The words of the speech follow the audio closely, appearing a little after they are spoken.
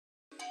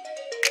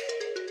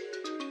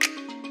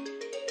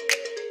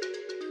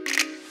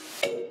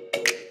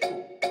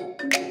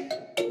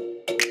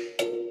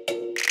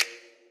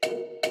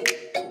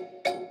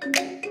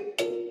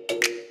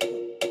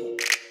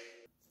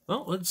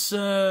let's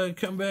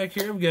come back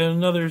here. We've got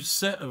another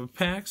set of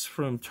packs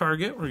from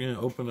Target we're going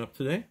to open up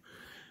today.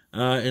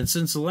 And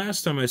since the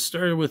last time I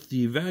started with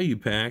the value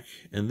pack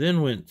and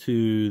then went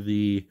to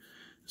the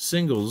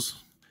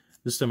singles,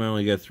 this time I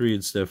only got 3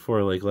 instead of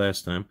 4 like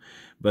last time.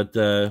 But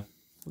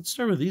let's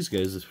start with these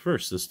guys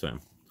first this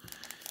time.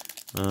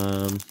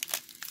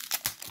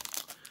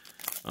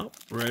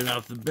 Right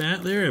off the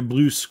bat there, a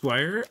Blue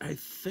Squire. I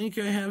think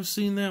I have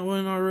seen that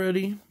one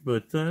already,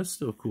 but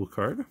still a cool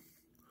card.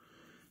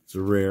 It's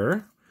a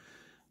rare.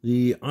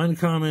 The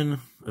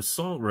Uncommon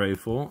Assault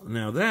Rifle.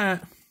 Now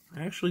that,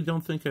 I actually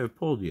don't think I've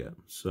pulled yet,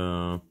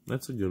 so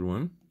that's a good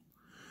one.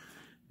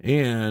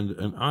 And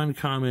an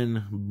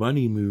Uncommon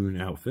Bunny Moon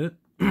outfit.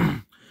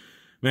 I'm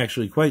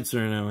actually quite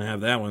certain I don't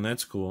have that one.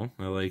 That's cool.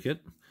 I like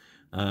it.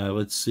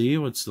 Let's see,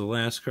 what's the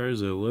last card?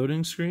 Is it a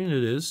loading screen?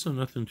 It is, so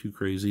nothing too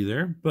crazy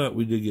there. But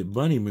we did get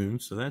Bunny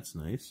Moon, so that's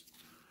nice.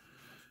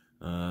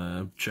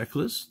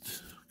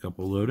 Checklist, a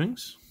couple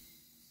loadings.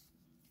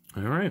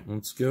 All right,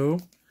 let's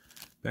go.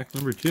 Pack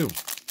number 2.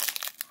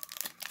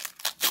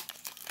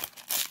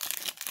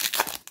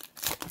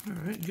 All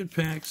right, good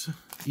packs.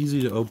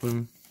 Easy to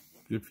open.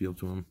 Good feel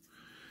to them.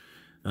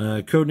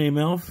 Codename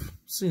Elf.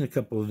 Seen a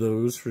couple of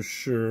those for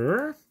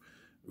sure.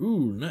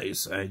 Ooh,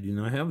 nice. I do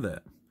not have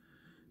that.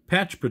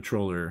 Patch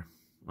Patroller,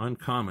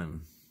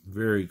 uncommon,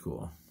 very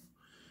cool.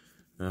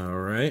 All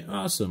right,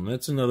 awesome.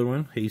 That's another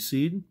one.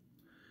 Hayseed.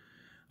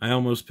 I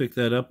almost picked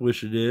that up.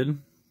 Wish I did.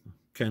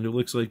 Kind of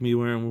looks like me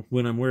when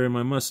I'm wearing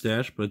my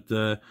mustache, but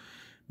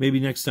maybe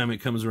next time it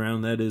comes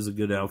around. That is a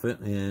good outfit.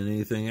 And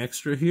anything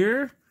extra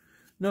here?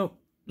 Nope.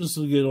 Just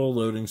a good old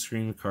loading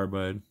screen,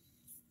 carbide.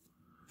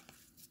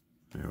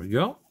 There we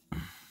go.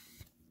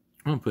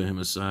 I'll put him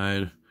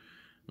aside.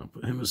 I'll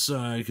put him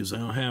aside because I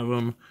don't have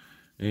him.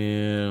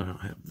 And I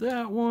don't have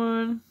that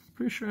one.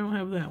 Pretty sure I don't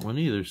have that one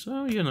either.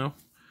 So, you know,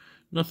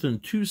 nothing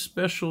too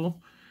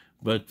special.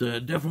 But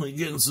definitely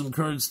getting some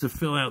cards to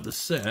fill out the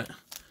set.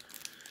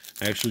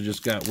 I actually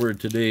just got word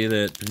today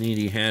that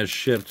Panini has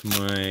shipped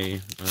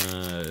my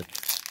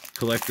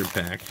collector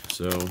pack.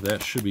 So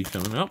that should be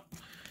coming up.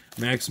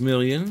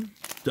 Maximilian,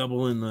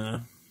 doubling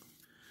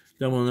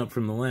up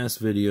from the last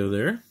video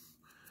there.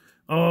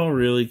 Oh,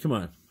 really? Come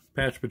on.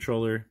 Patch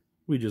Patroller.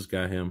 We just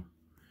got him.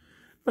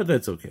 But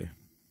that's okay.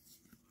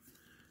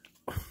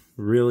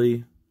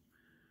 Really?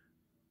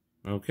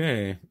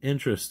 Okay,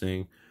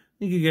 interesting. I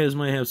think you guys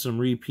might have some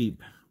repeat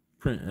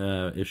print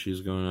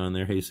issues going on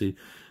there. Hey, see,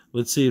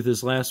 let's see if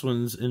this last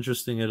one's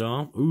interesting at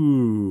all.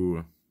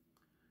 Ooh,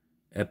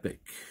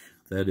 epic.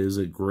 That is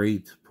a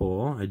great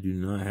pull. I do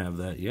not have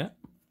that yet.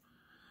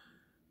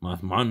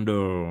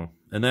 Mothmando.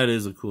 And that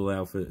is a cool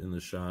outfit in the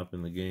shop,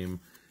 in the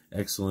game.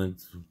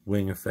 Excellent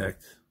wing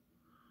effect.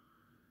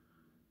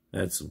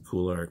 That's some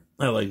cool art.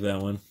 I like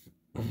that one.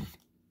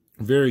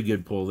 Very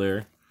good pull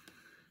there.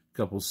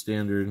 Couple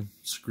standard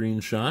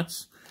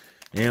screenshots.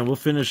 And we'll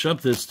finish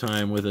up this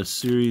time with a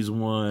Series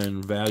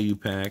 1 value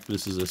pack.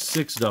 This is a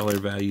 $6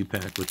 value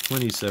pack with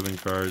 27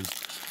 cards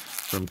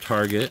from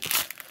Target,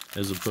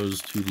 as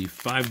opposed to the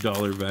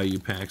 $5 value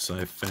packs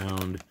I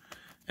found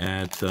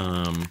at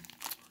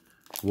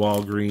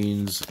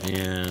Walgreens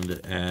and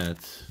at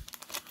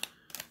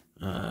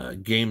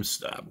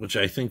GameStop, which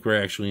I think were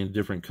actually in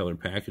different color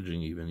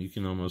packaging even. You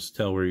can almost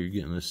tell where you're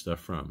getting this stuff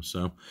from.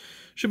 So,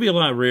 should be a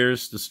lot of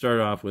rares to start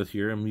off with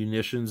here. A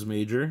Munitions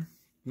Major.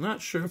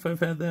 Not sure if I've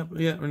had that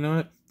yet or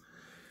not.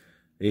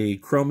 A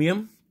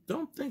Chromium.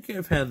 Don't think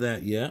I've had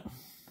that yet.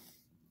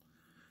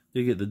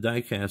 Did get the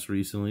die-cast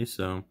recently,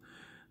 so.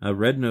 A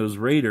Red Nose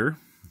Raider.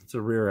 It's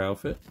a rare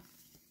outfit.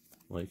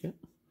 Like it.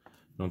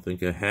 Don't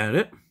think I had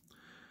it.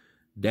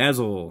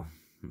 Dazzle.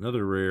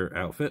 Another rare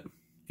outfit.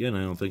 Again,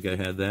 I don't think I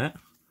had that.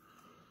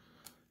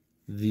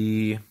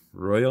 The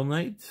Royal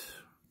Knight.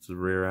 It's a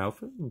rare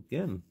outfit.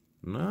 Again,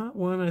 not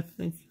one I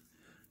think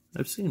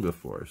I've seen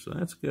before, so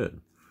that's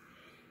good.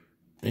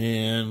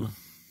 And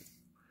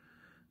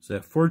it's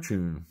that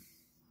Fortune.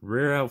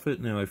 Rare outfit.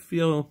 Now, I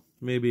feel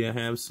maybe I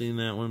have seen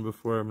that one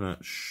before. I'm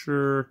not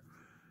sure,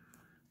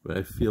 but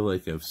I feel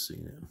like I've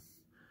seen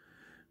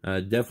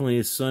it. Definitely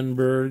a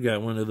Sunbird.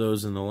 Got one of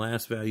those in the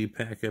last value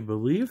pack, I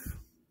believe.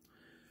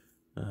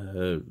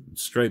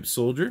 Striped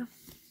Soldier.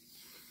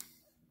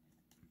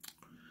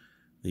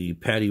 The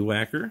Patty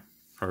Whacker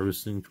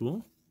harvesting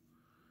tool.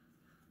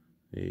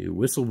 A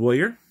Whistle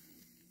Warrior.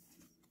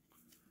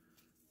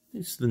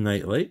 It's the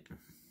Nightlight.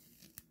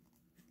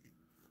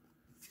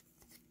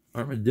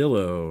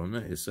 Armadillo.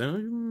 Nice. I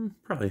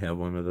probably have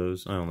one of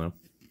those. I don't know.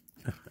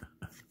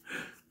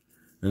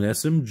 An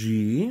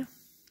SMG.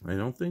 I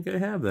don't think I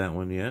have that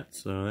one yet,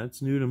 so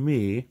that's new to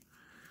me.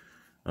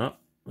 Oh,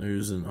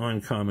 there's an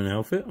uncommon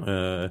outfit.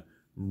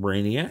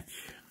 Brainiac.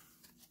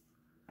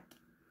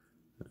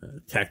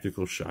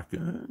 Tactical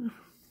Shotgun.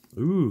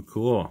 Ooh,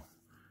 cool.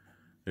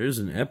 There's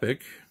an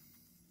epic.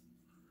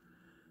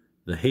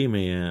 The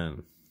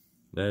Hayman.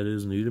 That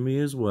is new to me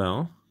as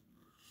well.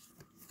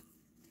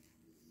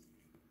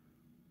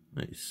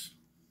 Nice.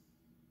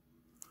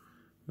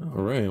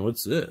 Alright,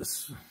 what's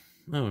this?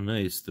 Oh,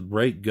 nice. The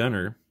Bright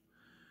Gunner.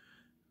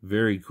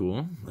 Very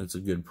cool. That's a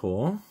good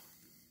pull.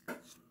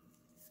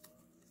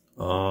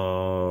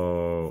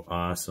 Oh,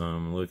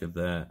 awesome. Look at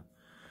that.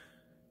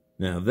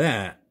 Now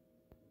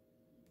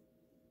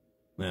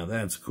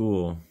that's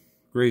cool.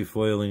 Great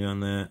foiling on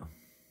that.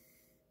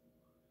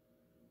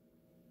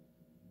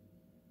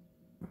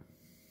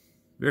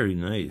 Very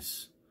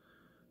nice.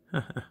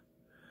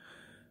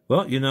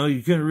 Well, you know,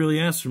 you couldn't really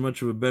ask for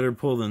much of a better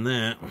pull than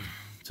that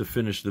to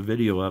finish the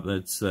video up.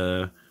 That's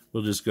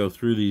we'll just go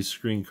through these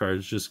screen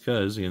cards just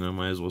because, you know,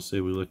 might as well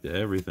say we looked at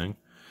everything.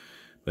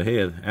 But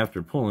hey,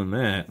 after pulling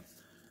that,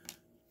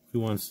 who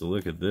wants to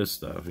look at this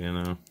stuff, you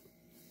know?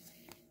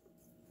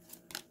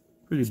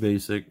 Pretty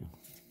basic.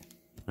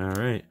 All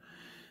right.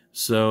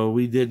 So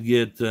we did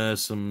get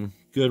some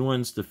good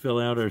ones to fill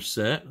out our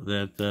set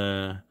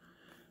that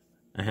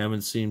I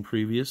haven't seen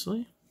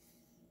previously.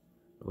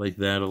 I like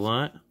that a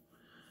lot.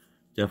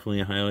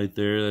 Definitely a highlight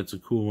there. That's a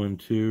cool one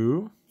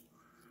too.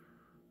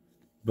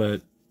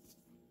 But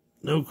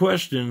no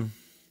question,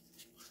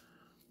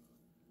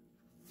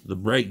 the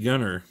Brite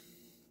Gunner.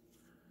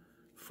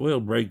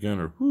 Foiled Brite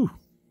Gunner. Whew.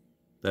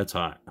 That's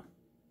hot.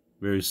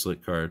 Very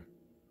slick card.